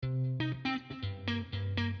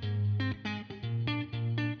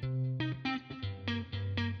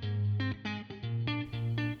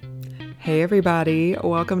Hey everybody,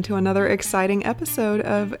 welcome to another exciting episode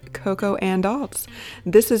of Coco and Alts.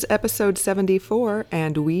 This is episode 74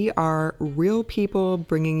 and we are real people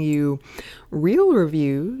bringing you real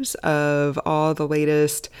reviews of all the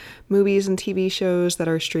latest movies and TV shows that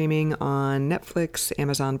are streaming on Netflix,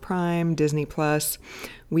 Amazon Prime, Disney Plus.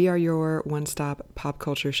 We are your one-stop pop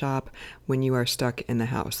culture shop when you are stuck in the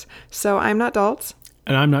house. So I'm not Daltz.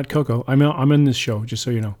 And I'm not Coco. I'm in this show, just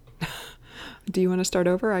so you know. Do you want to start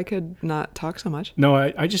over? I could not talk so much. No,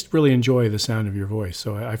 I just really enjoy the sound of your voice,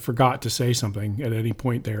 so I forgot to say something at any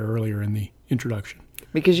point there earlier in the introduction.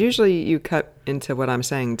 Because usually you cut into what I'm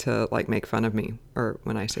saying to like make fun of me or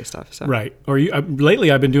when I say stuff. So right. Or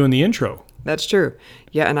lately I've been doing the intro. That's true.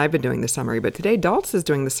 Yeah, and I've been doing the summary. But today Daltz is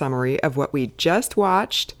doing the summary of what we just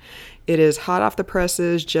watched. It is hot off the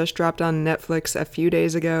presses, just dropped on Netflix a few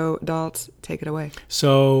days ago. Daltz, take it away.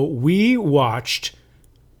 So we watched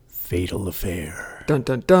Fatal Affair. Dun,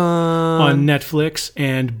 dun, dun. On Netflix,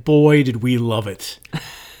 and boy, did we love it.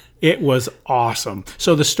 It was awesome.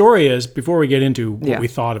 So the story is, before we get into what we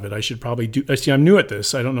thought of it, I should probably do... See, I'm new at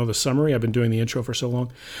this. I don't know the summary. I've been doing the intro for so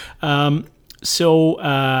long.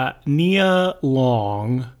 Nia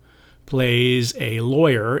Long plays a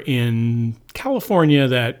lawyer in California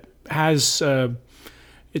that has...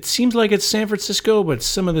 it seems like it's San Francisco, but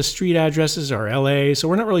some of the street addresses are LA, so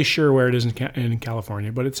we're not really sure where it is in California,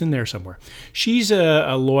 but it's in there somewhere. She's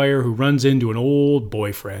a lawyer who runs into an old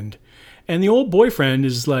boyfriend, and the old boyfriend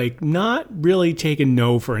is like not really taking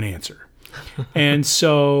no for an answer. And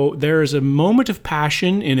so there's a moment of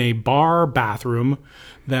passion in a bar bathroom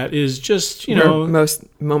that is just, where most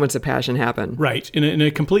moments of passion happen. Right. In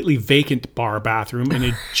a completely vacant bar bathroom, in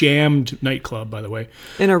a jammed nightclub, by the way.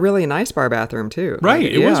 In a really nice bar bathroom, too. Right.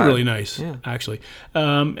 It was really nice, actually.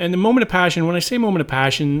 And the moment of passion, when I say moment of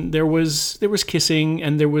passion, there was kissing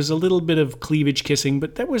and there was a little bit of cleavage kissing,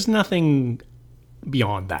 but there was nothing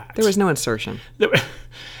beyond that. There was no insertion.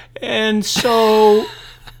 And so...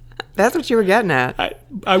 That's what you were getting at.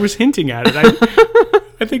 I was hinting at it.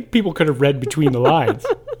 I think people could have read between the lines.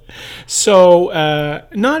 So,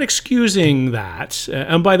 not excusing that.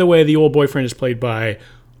 And by the way, the old boyfriend is played by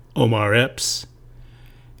Omar Epps.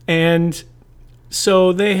 And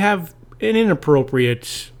so they have an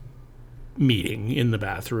inappropriate meeting in the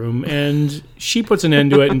bathroom. And she puts an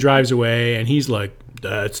end to it and drives away. And he's like,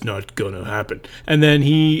 that's not going to happen. And then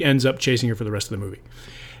he ends up chasing her for the rest of the movie.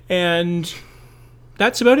 And...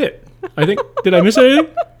 that's about it. I think. Did I miss anything?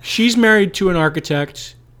 She's married to an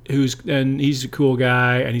architect and he's a cool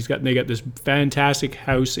guy, and they got this fantastic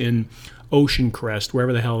house in Ocean Crest,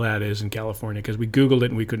 wherever the hell that is in California, because we Googled it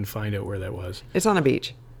and we couldn't find out where that was. It's on a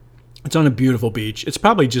beach. It's on a beautiful beach. It's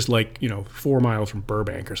probably just like 4 miles from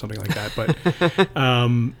Burbank or something like that, but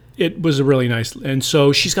it was a really nice. And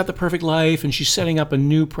so she's got the perfect life, and she's setting up a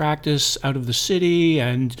new practice out of the city,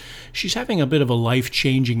 and she's having a bit of a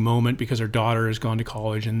life-changing moment because her daughter has gone to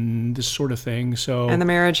college and this sort of thing. So and the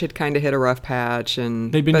marriage had kind of hit a rough patch,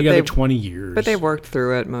 and they've been together 20 years, but they worked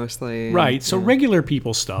through it mostly. Right. So regular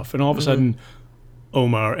people stuff, and all of a sudden,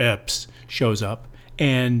 Omar Epps shows up,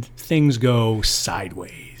 and things go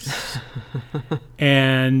sideways.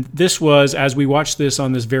 And this was, as we watched this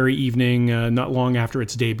on this very evening, not long after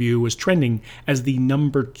its debut, was trending as the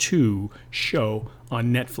number 2 show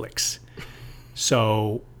on Netflix.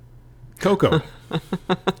 So, Coco,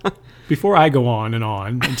 before I go on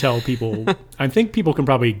and tell people, I think people can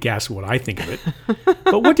probably guess what I think of it.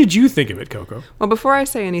 But what did you think of it, Coco? Well, before I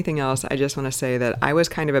say anything else, I just want to say that I was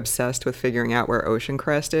kind of obsessed with figuring out where Ocean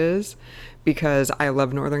Crest is, because I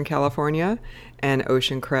love Northern California, and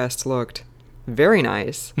Ocean Crest looked very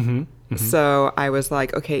nice. Mm-hmm, mm-hmm. So I was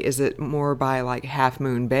like, okay, is it more by like Half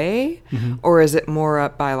Moon Bay, or is it more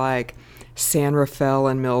up by like San Rafael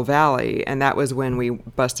and Mill Valley? And that was when we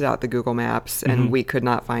busted out the Google Maps, and we could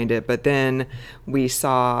not find it. But then we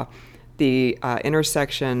saw the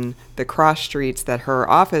intersection, the cross streets that her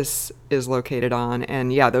office is located on,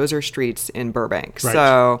 and yeah, those are streets in Burbank. Right.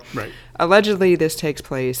 So allegedly this takes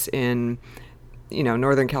place in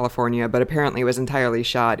Northern California, but apparently it was entirely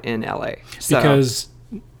shot in LA. So, because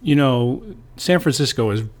San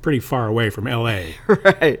Francisco is pretty far away from LA.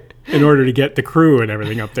 Right. In order to get the crew and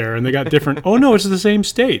everything up there, and they got different. Oh no, it's the same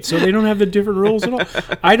state, so they don't have the different rules at all.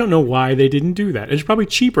 I don't know why they didn't do that. It's probably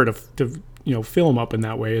cheaper to film up in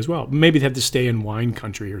that way as well. Maybe they have to stay in wine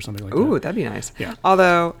country or something like that. Ooh, that'd be nice. Yeah.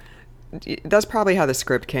 Although that's probably how the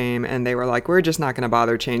script came, and they were like, we're just not going to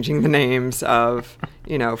bother changing the names of,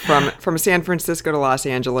 from San Francisco to Los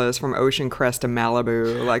Angeles, from Ocean Crest to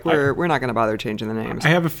Malibu. Like, we're not going to bother changing the names. I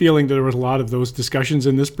have a feeling that there was a lot of those discussions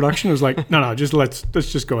in this production. It was like, no, just let's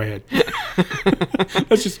just go ahead.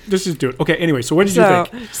 Let's just do it. Okay. Anyway, so what did you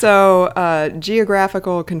think? So,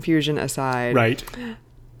 geographical confusion aside, Right.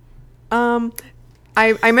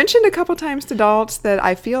 I mentioned a couple times to Daltz that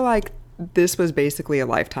I feel like this was basically a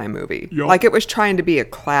Lifetime movie. Yup. Like it was trying to be a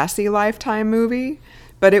classy Lifetime movie,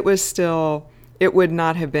 but it was still, it would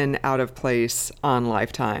not have been out of place on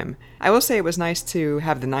Lifetime. I will say it was nice to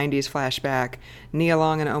have the 90s flashback. Nia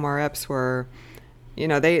Long and Omar Epps were, you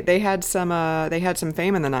know, they had some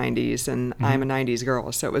fame in the 90s, and I'm a 90s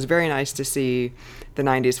girl, so it was very nice to see the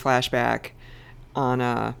 90s flashback on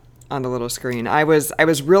the little screen. I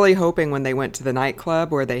was really hoping when they went to the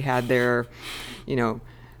nightclub where they had their, you know,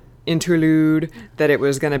 interlude, that it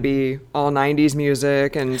was going to be all 90s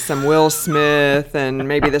music and some Will Smith and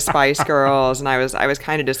maybe the Spice Girls, and I was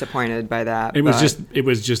kind of disappointed by that. It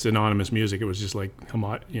was just anonymous music. It was just like, come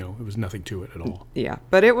on, you know, it was nothing to it at all. Yeah,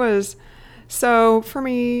 but it was, so for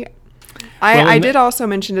me, I did also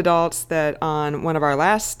mention to Daltz that on one of our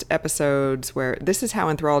last episodes, where this is how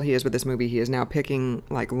enthralled he is with this movie, he is now picking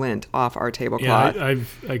like lint off our tablecloth.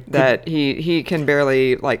 Yeah, that he can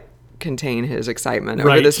barely like contain his excitement over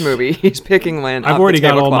Right. this movie. He's picking lint. I've off already the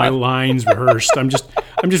got all my tablecloth. lines rehearsed. I'm just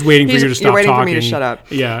waiting for you to stop You're waiting talking. for me to shut up.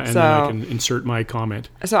 Yeah, and So- then I can insert my comment.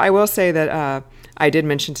 So I will say that I did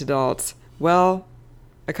mention to Daltz, well,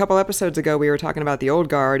 a couple episodes ago we were talking about The Old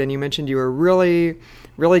Guard, and you mentioned you were really,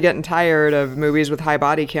 really getting tired of movies with high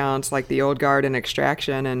body counts like The Old Guard and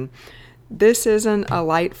Extraction, and this isn't a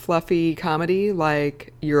light, fluffy comedy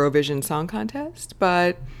like Eurovision Song Contest,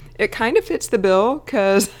 but it kind of fits the bill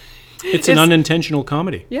because It's an unintentional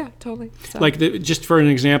comedy. yeah, totally. So. Like, just for an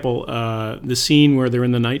example, the scene where they're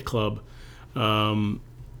in the nightclub,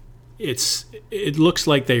 it looks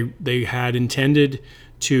like they had intended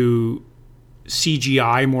to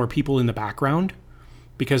CGI more people in the background,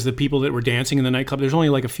 because the people that were dancing in the nightclub, there's only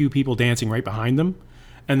like a few people dancing right behind them,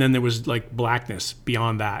 and then there was like blackness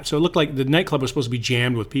beyond that. So it looked like the nightclub was supposed to be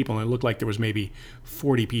jammed with people, and it looked like there was maybe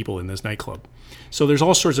 40 people in this nightclub. So there's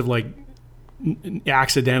all sorts of like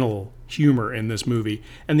accidental humor in this movie,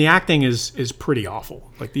 and the acting is pretty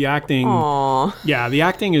awful. Like the acting, yeah, the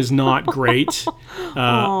acting is not great.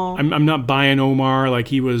 I'm not buying Omar. Like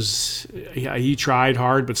he tried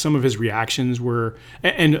hard, but some of his reactions were,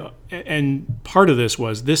 and part of this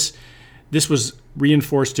was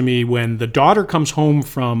reinforced to me when the daughter comes home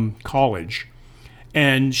from college.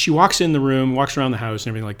 And she walks in the room, walks around the house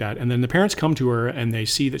and everything like that. And then the parents come to her and they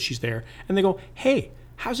see that she's there, and they go, "Hey,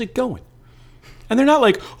 how's it going?" And they're not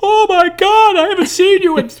like, "Oh my God, I haven't seen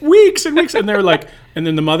you in weeks and weeks." And they're like, and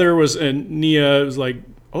then the mother and Nia was like,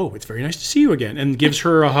 "Oh, it's very nice to see you again," and gives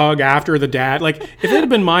her a hug after the dad. Like, if it had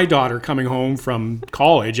been my daughter coming home from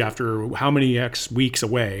college after how many weeks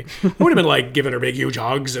away, I would have been like giving her big, huge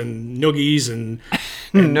hugs and noogies and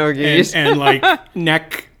Noogies. and like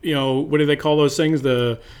neck, you know, what do they call those things?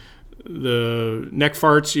 The neck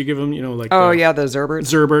farts you give them, you know, like the Zerberts.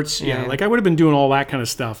 Zerberts, yeah. Yeah. Like I would have been doing all that kind of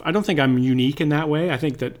stuff. I don't think I'm unique in that way. I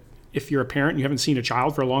think that if you're a parent and you haven't seen a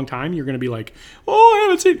child for a long time, you're going to be like, "Oh, I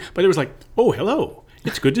haven't seen." But it was like, "Oh, hello.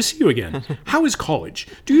 It's good to see you again. How is college?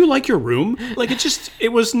 Do you like your room?" Like it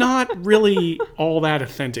was not really all that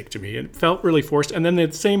authentic to me. It felt really forced. And then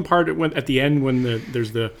the same part at the end when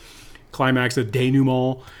there's the climax, the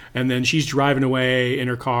denouement, and then she's driving away in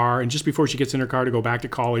her car, and just before she gets in her car to go back to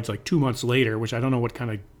college, like 2 months later, which I don't know what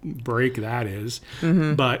kind of break that is,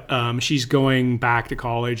 but she's going back to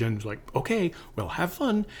college and is like, "Okay, well, have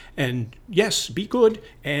fun, and yes, be good,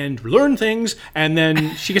 and learn things," and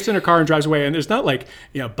then she gets in her car and drives away, and it's not like,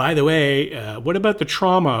 you know, "By the way, what about the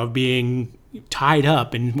trauma of being tied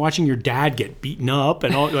up and watching your dad get beaten up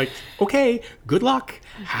and all?" Like, "Okay, good luck.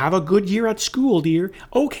 Have a good year at school, dear."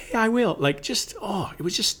 "Okay, I will." Like, it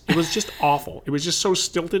was just awful. It was just so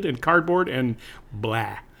stilted and cardboard and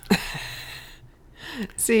blah.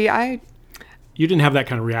 See, You didn't have that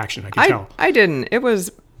kind of reaction, I can tell. I didn't. It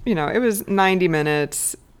was, you know, it was 90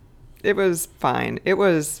 minutes. It was fine. It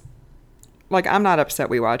was like, I'm not upset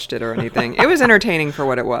we watched it or anything. It was entertaining for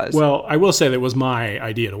what it was. Well, I will say that it was my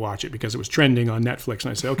idea to watch it because it was trending on Netflix,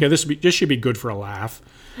 and I said, "Okay, this should be good for a laugh.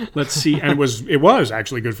 Let's see." And it was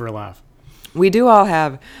actually good for a laugh. We do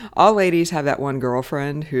all ladies have that one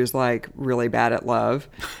girlfriend who's like really bad at love,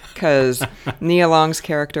 because Nia Long's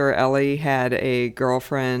character Ellie had a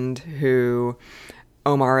girlfriend who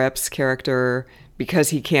Omar Epps' character, because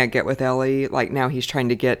he can't get with Ellie, like now he's trying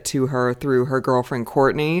to get to her through her girlfriend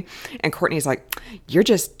Courtney, and Courtney's like, "You're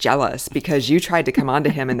just jealous because you tried to come onto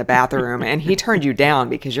him in the bathroom and he turned you down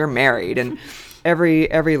because you're married." And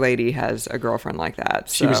every lady has a girlfriend like that.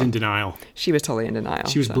 So She was in denial. she was totally in denial.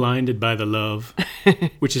 She was blinded by the love,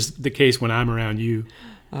 which is the case when I'm around you.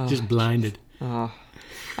 Just blinded.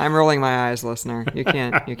 I'm rolling my eyes, listener. You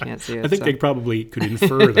can't see it. I think so. they probably could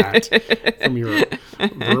infer that from your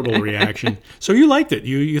verbal reaction. So you liked it.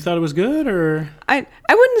 You thought it was good, or I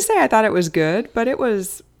wouldn't say I thought it was good, but it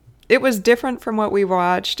was different from what we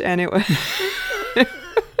watched, and it was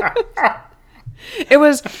it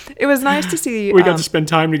was nice to see. We got to spend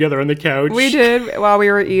time together on the couch. We did while we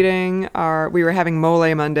were eating we were having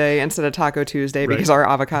Mole Monday instead of Taco Tuesday because our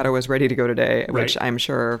avocado was ready to go today, which I'm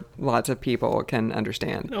sure lots of people can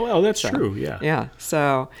understand. Oh, well, that's true. Yeah. Yeah.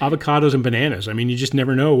 So avocados and bananas. I mean, you just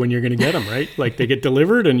never know when you're going to get them, right? Like they get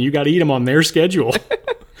delivered and you got to eat them on their schedule.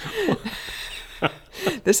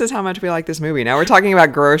 This is how much we like this movie. Now we're talking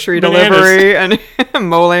about grocery delivery and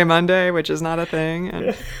Mole Monday, which is not a thing.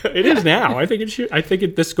 And it is now. I think it should. I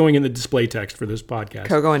think this is going in the display text for this podcast.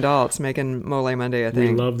 Coco and Daltz making Mole Monday a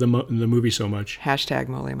thing. We love the movie so much. Hashtag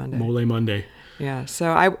Mole Monday. Mole Monday. Yeah.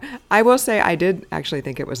 So I will say I did actually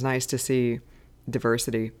think it was nice to see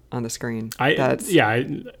diversity on the screen.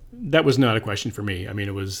 That was not a question for me. I mean,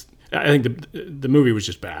 it was. I think the movie was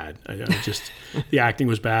just bad. The acting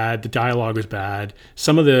was bad. The dialogue was bad.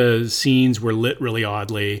 Some of the scenes were lit really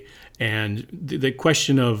oddly, and the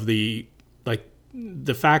question of the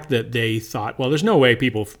fact that they thought, well, there's no way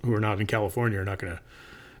people who are not in California are not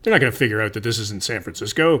gonna figure out that this is in San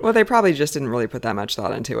Francisco. Well, they probably just didn't really put that much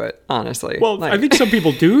thought into it, honestly. Well, I think some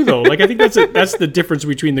people do though. I think that's the difference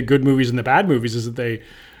between the good movies and the bad movies is that they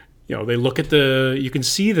look at you can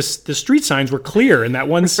see the street signs were clear in that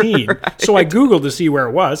one scene. Right. So I Googled to see where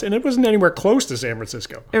it was, and it wasn't anywhere close to San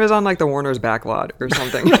Francisco. It was on the Warner's backlot or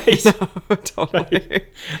something. Right. Totally. Right.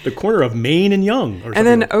 The corner of Main and Young. Or and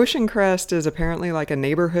then Ocean Crest is apparently like a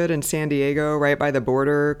neighborhood in San Diego, right by the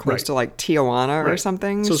border, close to Tijuana or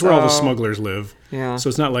something. So it's where all the smugglers live. Yeah. So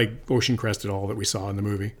it's not like Ocean Crest at all that we saw in the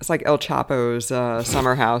movie. It's like El Chapo's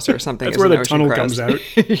summer house or something. That's where the tunnel comes out.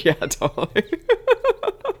 Yeah, totally.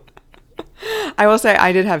 I will say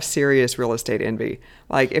I did have serious real estate envy.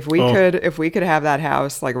 Like if we could have that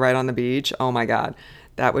house like right on the beach, oh my God,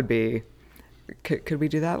 that would be. Could we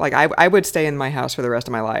do that? Like I would stay in my house for the rest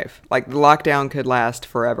of my life. Like the lockdown could last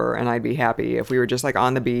forever, and I'd be happy if we were just like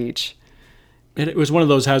on the beach. And it was one of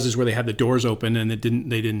those houses where they had the doors open and they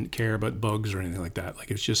didn't care about bugs or anything like that. Like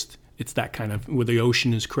it's that kind of where the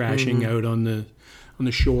ocean is crashing out on the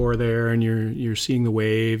shore there, and you're seeing the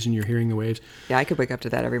waves and you're hearing the waves. Yeah, I could wake up to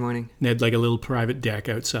that every morning. They had like a little private deck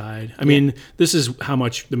outside. I mean, this is how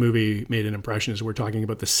much the movie made an impression as we're talking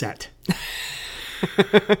about the set.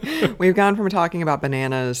 We've gone from talking about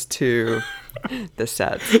bananas to the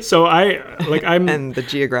sets. So I'm and the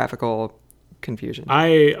geographical confusion.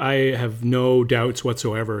 I have no doubts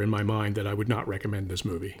whatsoever in my mind that I would not recommend this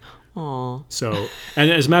movie. Aww. So, and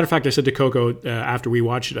as a matter of fact, I said to Coco after we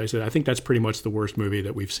watched it, I said, I think that's pretty much the worst movie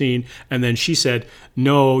that we've seen. And then she said,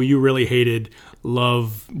 no, you really hated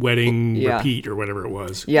Love, Wedding, Repeat or whatever it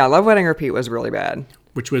was. Yeah, Love, Wedding, Repeat was really bad.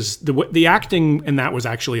 Which was, the acting in that was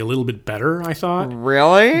actually a little bit better, I thought.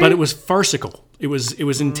 Really? But it was farcical. It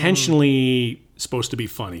was intentionally supposed to be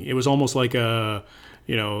funny. It was almost like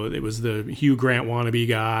it was the Hugh Grant wannabe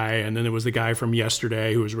guy, and then there was the guy from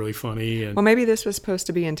Yesterday who was really funny. And well, maybe this was supposed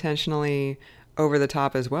to be intentionally over the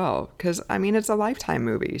top as well, because I mean it's a Lifetime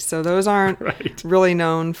movie, so those aren't really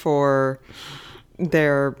known for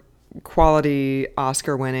their quality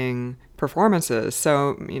Oscar-winning performances.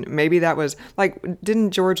 So maybe that was like,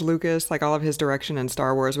 didn't George Lucas, like all of his direction in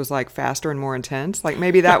Star Wars was like faster and more intense? Like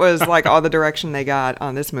maybe that was like all the direction they got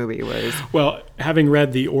on this movie was. Well, having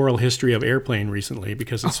read the oral history of Airplane recently,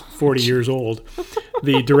 because it's 40 years old,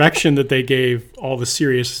 the direction that they gave all the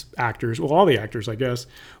serious actors, well, all the actors, I guess,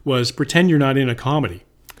 was pretend you're not in a comedy.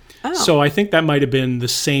 Oh. So I think that might have been the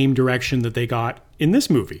same direction that they got in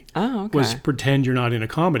this movie. Oh, okay. Was pretend you're not in a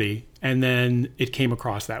comedy. And then it came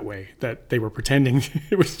across that way, that they were pretending.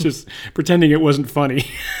 It was just pretending it wasn't funny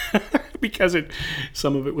because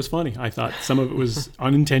some of it was funny. I thought some of it was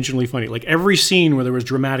unintentionally funny. Like every scene where there was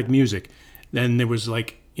dramatic music, then there was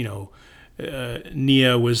like,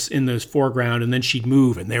 Nia was in the foreground and then she'd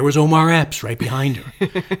move and there was Omar Epps right behind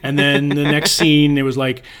her. And then the next scene, it was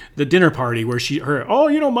like the dinner party where you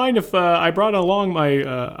don't mind if I brought along my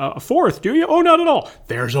a fourth, do you? Oh, not at all.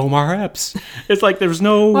 There's Omar Epps. It's like there's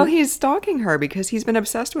no... Well, he's stalking her because he's been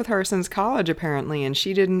obsessed with her since college apparently, and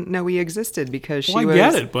she didn't know he existed because she was... I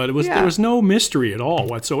get it, but there was no mystery at all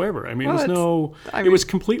whatsoever. I mean, it was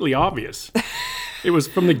completely obvious. It was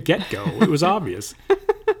from the get-go. It was obvious.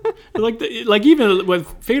 Like even with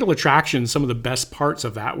Fatal Attraction, some of the best parts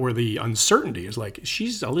of that were the uncertainty. Is like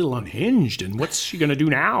she's a little unhinged, and what's she gonna do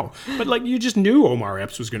now? But like you just knew Omar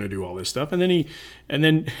Epps was gonna do all this stuff, and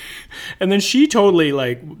then she totally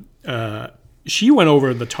she went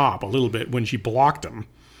over the top a little bit when she blocked him.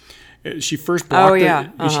 She first blocked yeah.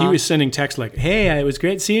 He was sending texts like, hey, it was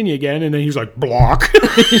great seeing you again. And then he was like, block.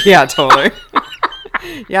 Yeah, totally.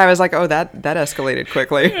 Yeah, I was like, oh, that escalated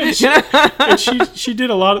quickly. And she did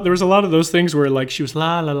a lot of, there was a lot of those things where like she was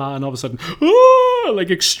la la la and all of a sudden, oh, like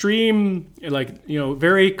extreme, like, you know,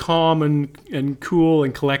 very calm and cool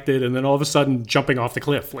and collected, and then all of a sudden jumping off the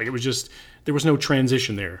cliff. Like it was just, there was no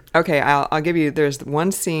transition there. Okay, I'll give you, there's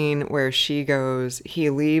one scene where he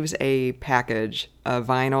leaves a package, a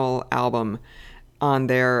vinyl album on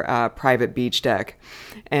their private beach deck,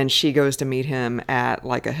 and she goes to meet him at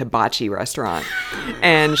like a hibachi restaurant,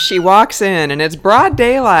 and she walks in and it's broad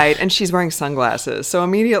daylight and she's wearing sunglasses, so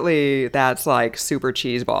immediately that's like super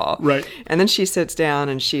cheeseball, right? And then she sits down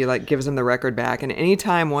and she like gives him the record back, and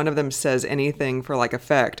anytime one of them says anything for like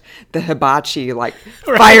effect, the hibachi like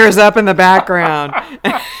fires up in the background.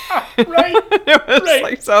 Right. It was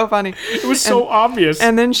like so funny. It was so obvious.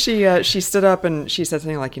 And then she stood up and she said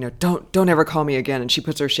something like, you know, don't ever call me again. And she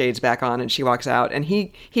puts her shades back on and she walks out. And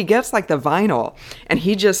he gets like the vinyl and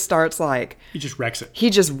he just starts like, he just wrecks it. He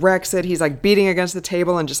just wrecks it. He's like beating against the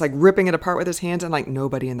table and just like ripping it apart with his hands, and like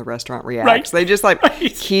nobody in the restaurant reacts. Right. They just like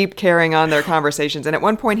keep carrying on their conversations. And at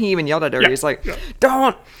one point he even yelled at her. He's like,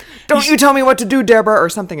 don't you tell me what to do, Deborah, or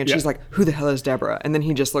something. And she's like, who the hell is Deborah? And then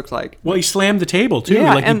he just looked like, well, he slammed the table too.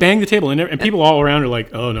 Yeah, like he banged the table, and people all around are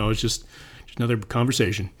like, oh no, it's just another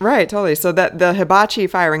conversation. Right, totally. So that the hibachi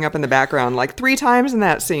firing up in the background like 3 times in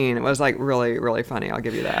that scene, it was like really, really funny. I'll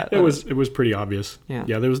give you that. It was pretty obvious. Yeah.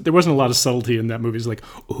 There wasn't a lot of subtlety in that movie. It's like,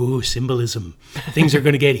 oh, symbolism. Things are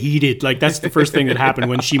going to get heated. Like that's the first thing that happened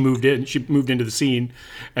when she moved in. She moved into the scene,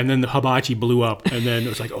 and then the hibachi blew up, and then it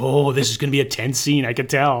was like, oh, this is going to be a tense scene. I could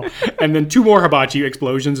tell. And then 2 more hibachi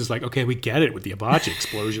explosions. It's like, okay, we get it with the hibachi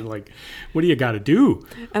explosion. Like, what do you got to do?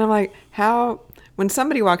 And I'm like, when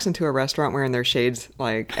somebody walks into a restaurant wearing their shades,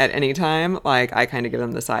 like at any time, like I kind of give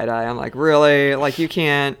them the side eye. I'm like, really? Like you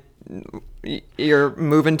can't, you're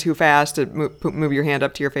moving too fast to move your hand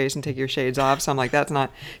up to your face and take your shades off. So I'm like, that's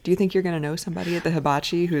not, do you think you're going to know somebody at the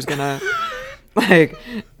hibachi who's going to like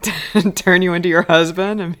turn you into your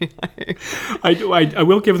husband? I mean, like, I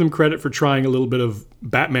will give them credit for trying a little bit of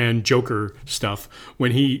Batman Joker stuff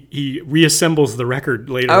when he reassembles the record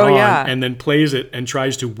later on and then plays it and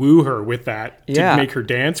tries to woo her with that to make her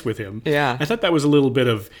dance with him. Yeah, I thought that was a little bit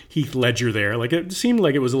of Heath Ledger there. Like it seemed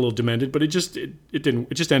like it was a little demented, but it just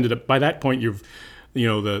ended up by that point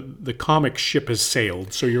the comic ship has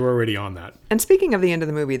sailed, so you're already on that. And speaking of the end of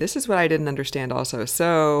the movie, this is what I didn't understand also.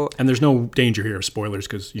 So, and there's no danger here of spoilers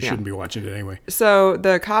because you shouldn't be watching it anyway. So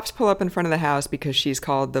the cops pull up in front of the house because she's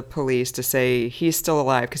called the police to say he's still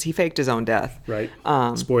alive because he faked his own death. Right.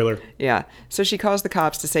 Spoiler. Yeah. So she calls the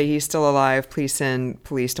cops to say he's still alive. Please send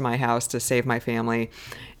police to my house to save my family.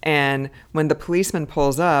 And when the policeman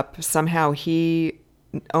pulls up, somehow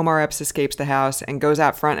Omar Epps escapes the house and goes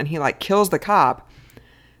out front and he like kills the cop.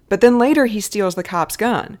 But then later he steals the cop's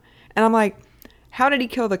gun. And I'm like, how did he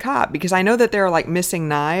kill the cop? Because I know that there are like missing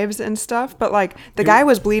knives and stuff, but like the guy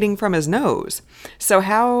was bleeding from his nose. So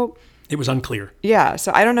how... It was unclear. Yeah,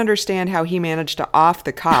 so I don't understand how he managed to off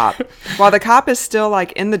the cop while the cop is still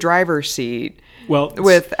like in the driver's seat. Well,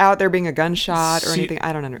 without there being a gunshot or anything.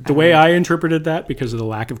 I don't understand. The way I interpreted that, because of the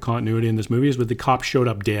lack of continuity in this movie, is that the cop showed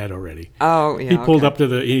up dead already. Oh, yeah. He pulled up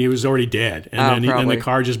he was already dead. And then the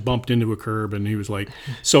car just bumped into a curb, and he was like,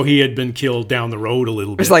 so he had been killed down the road a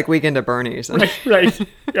little bit. It was like Weekend at Bernie's. Right.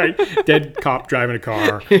 Dead cop driving a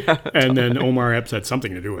car. Yeah, and then Omar Epps had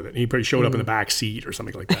something to do with it. He probably showed up in the back seat or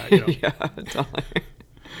something like that. Yeah, totally.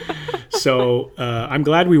 So I'm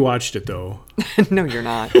glad we watched it, though. No, you're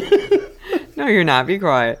not. No, you're not. Be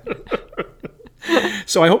quiet.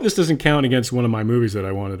 So I hope this doesn't count against one of my movies that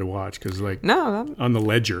I wanted to watch because, like, no, on the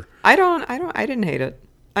ledger. I didn't hate it.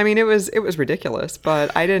 I mean, it was ridiculous,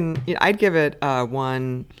 but I didn't. I'd give it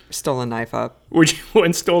 1 stolen knife up. Would you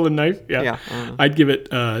 1 stolen knife? Yeah. I'd give it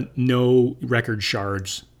no record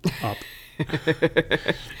shards up.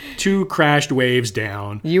 2 crashed waves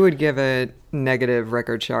down. You would give it negative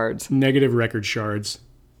record shards. Negative record shards.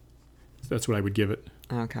 That's what I would give it.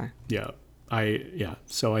 Okay. Yeah.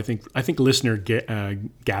 So I think listener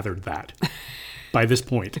gathered that by this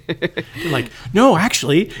point. They're like, no,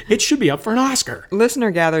 actually, it should be up for an Oscar.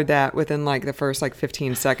 Listener gathered that within like the first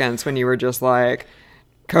 15 seconds when you were just like,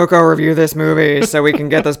 Coco, review this movie so we can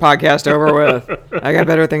get this podcast over with. I got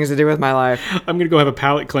better things to do with my life. I'm going to go have a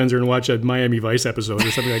palate cleanser and watch a Miami Vice episode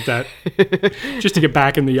or something like that. Just to get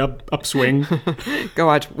back in the upswing. Go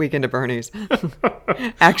watch Weekend at Bernie's.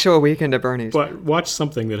 Actual Weekend at Bernie's. But watch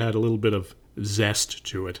something that had a little bit of zest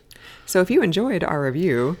to it. So if you enjoyed our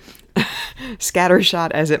review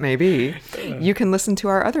scattershot as it may be, you can listen to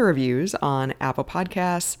our other reviews on Apple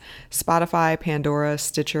Podcasts, Spotify, Pandora,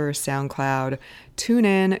 Stitcher, SoundCloud,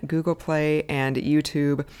 TuneIn, Google Play, and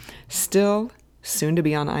YouTube. Still soon to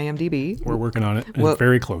be on IMDb. We're working on it. It's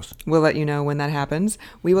very close. We'll let you know when that happens.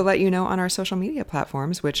 We will let you know on our social media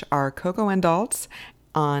platforms, which are Coco and Daltz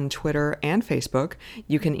on Twitter and Facebook.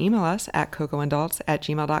 You can email us at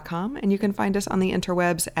cocoanddaltz@gmail.com, and you can find us on the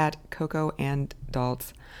interwebs at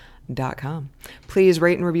cocoanddaltz.com. Please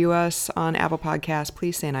rate and review us on Apple Podcasts.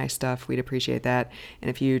 Please say nice stuff. We'd appreciate that. And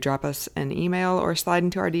if you drop us an email or slide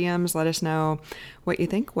into our DMs, let us know what you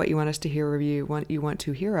think, what you want us to hear review, what you want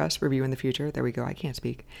to hear us review in the future. There we go. I can't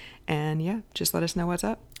speak. And yeah, just let us know what's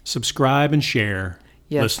up. Subscribe and share.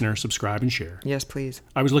 Yes. Listener, subscribe and share. Yes, please.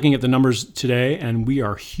 I was looking at the numbers today, and we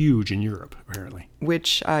are huge in Europe, apparently.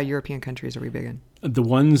 Which European countries are we big in? The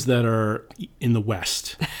ones that are in the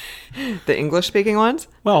West. The English-speaking ones?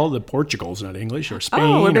 Well, the Portugal's not English, or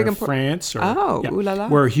Spain, or France. Or, ooh la la.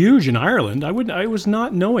 We're huge in Ireland. I was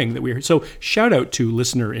not knowing that we were. So shout out to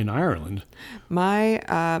listener in Ireland. My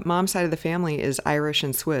mom's side of the family is Irish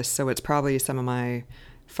and Swiss, so it's probably some of my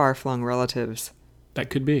far-flung relatives. That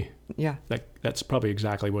could be. Yeah. That's probably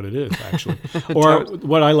exactly what it is, actually. Or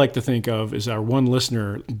what I like to think of is our one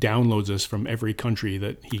listener downloads us from every country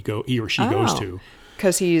that he or she goes to.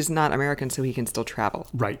 Because he's not American, so he can still travel.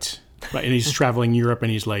 Right. And he's traveling Europe,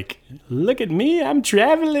 and he's like, look at me, I'm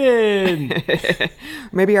traveling.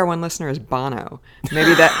 Maybe our one listener is Bono.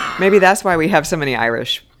 Maybe that's why we have so many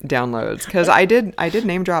Irish downloads. Because I did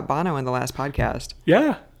name drop Bono in the last podcast.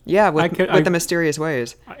 Yeah. Yeah, with the mysterious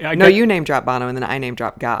ways. You name drop Bono, and then I name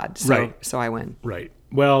drop God. So, right. So I win. Right.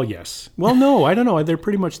 Well, yes. Well, no, I don't know. They're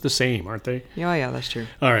pretty much the same, aren't they? Yeah, that's true.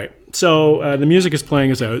 All right. So the music is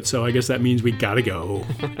playing us out, so I guess that means we gotta go.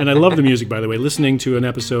 And I love the music, by the way. Listening to an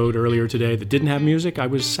episode earlier today that didn't have music, I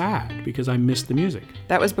was sad because I missed the music.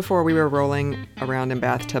 That was before we were rolling around in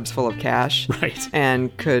bathtubs full of cash. Right.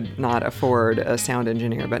 And could not afford a sound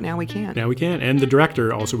engineer, but now we can. Now we can. And the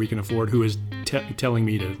director also we can afford, who is telling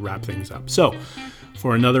me to wrap things up. So,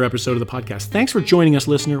 for another episode of the podcast, thanks for joining us,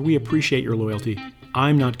 listener. We appreciate your loyalty.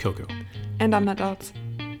 I'm not Coco. And I'm not Daltz.